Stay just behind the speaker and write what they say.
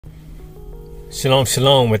Shalom,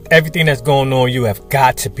 shalom. With everything that's going on, you have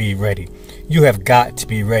got to be ready. You have got to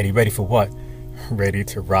be ready. Ready for what? Ready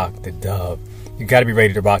to rock the dove. You got to be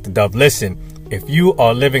ready to rock the dove. Listen, if you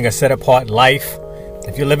are living a set-apart life,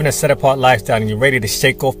 if you're living a set-apart lifestyle and you're ready to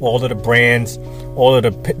shake off all of the brands, all of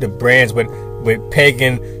the brands with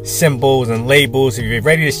pagan symbols and labels, if you're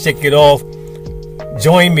ready to shake it off,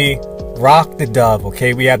 join me, rock the dove,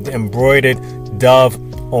 okay? We have the embroidered dove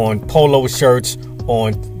on polo shirts,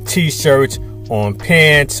 on t-shirts, on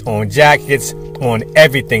pants, on jackets, on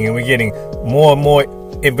everything, and we're getting more and more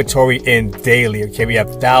inventory in daily, okay? We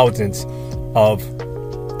have thousands of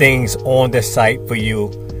things on the site for you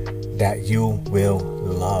that you will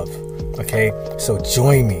love, okay? So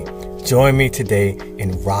join me today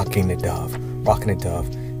in rocking the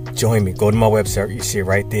dove. Join me. Go to my website. You see it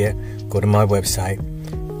right there. Go to my website.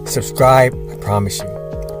 Subscribe. I promise you.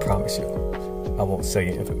 I won't sell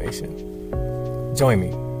you information. Join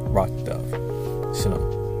me. Rock the dove.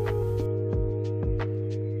 Shalom.